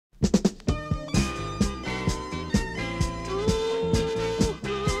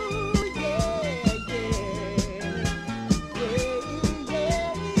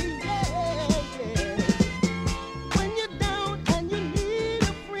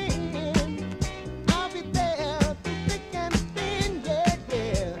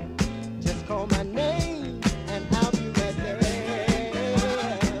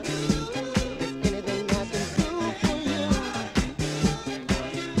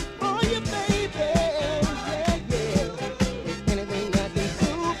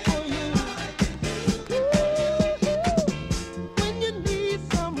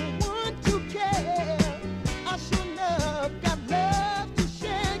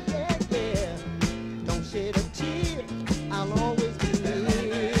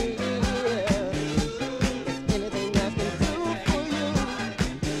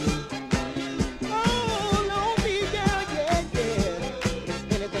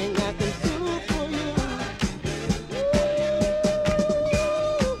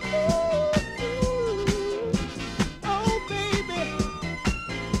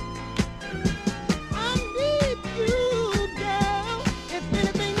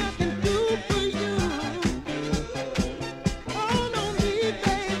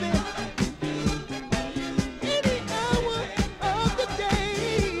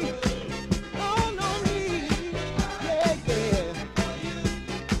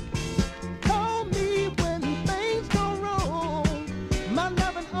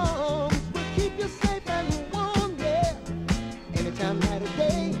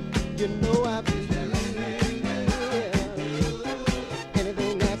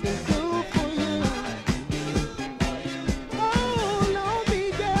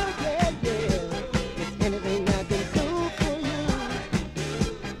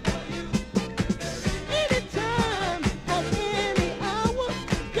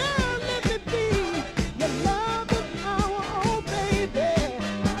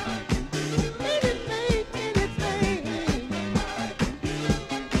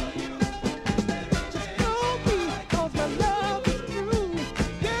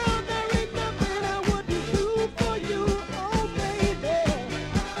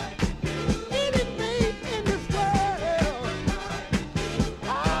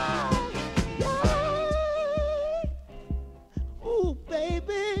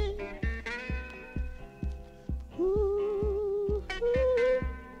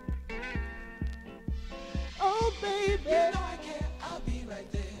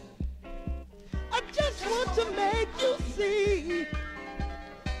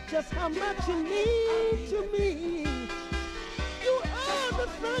just how much you mean to me. You are the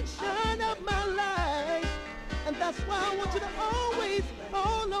sunshine of my life, and that's why I want you to always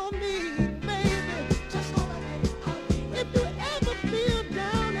call on me, baby. If you ever feel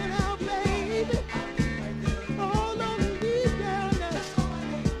down and out, baby, call on me down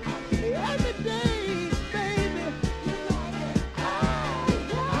every day, baby.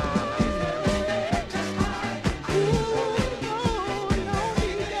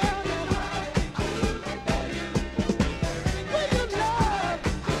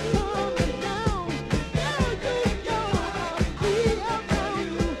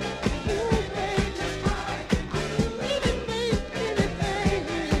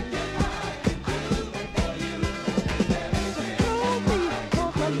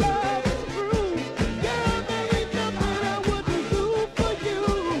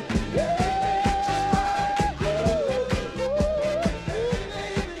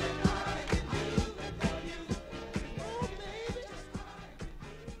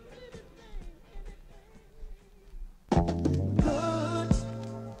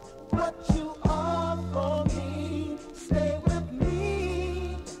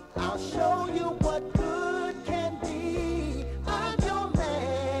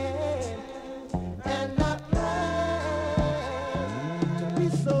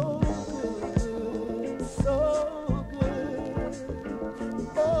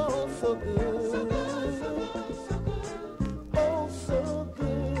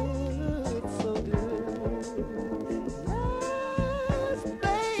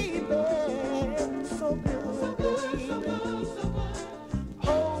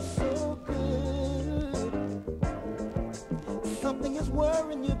 Something is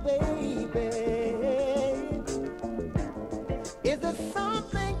worrying you, baby. Is there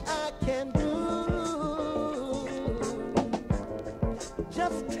something I can do?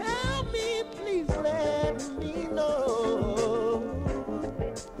 Just tell me, please let me know.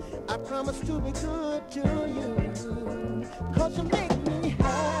 I promise to be good to you, 'cause you make me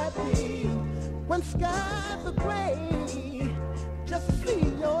happy when skies are gray. Just to see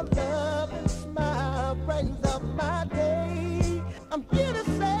your love and smile brightens up my day. I'm here to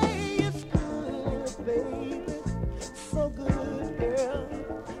say it's good, baby, so good, girl.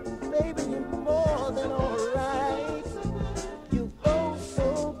 Baby, you're more than alright. You go so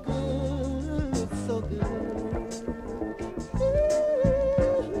good, so good.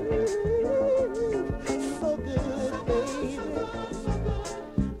 So good, baby.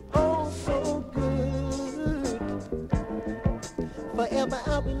 Oh, so good. Forever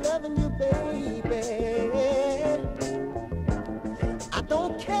I'll be loving you, baby. I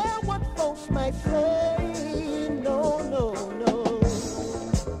don't care what folks might say, no, no, no.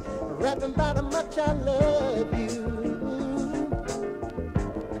 Rapping about how much I love you.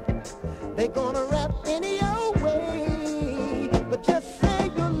 They gonna rap any old way, but just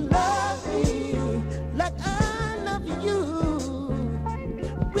say you love me like I love you.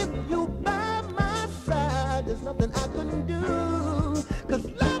 With you by my side, there's nothing I couldn't do, 'cause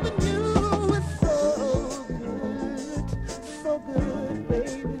loving you is so good, so good,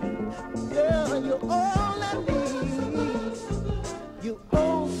 baby. Girl, you're all I need. You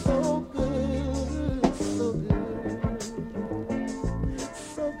oh so good, so good,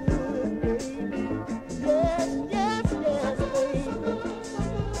 so good, baby. Yes, yes, yes, baby.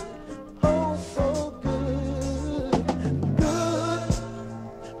 Oh, so good, good.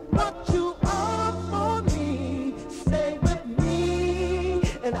 What you are for me, stay with me,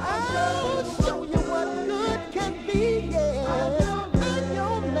 and I'll show you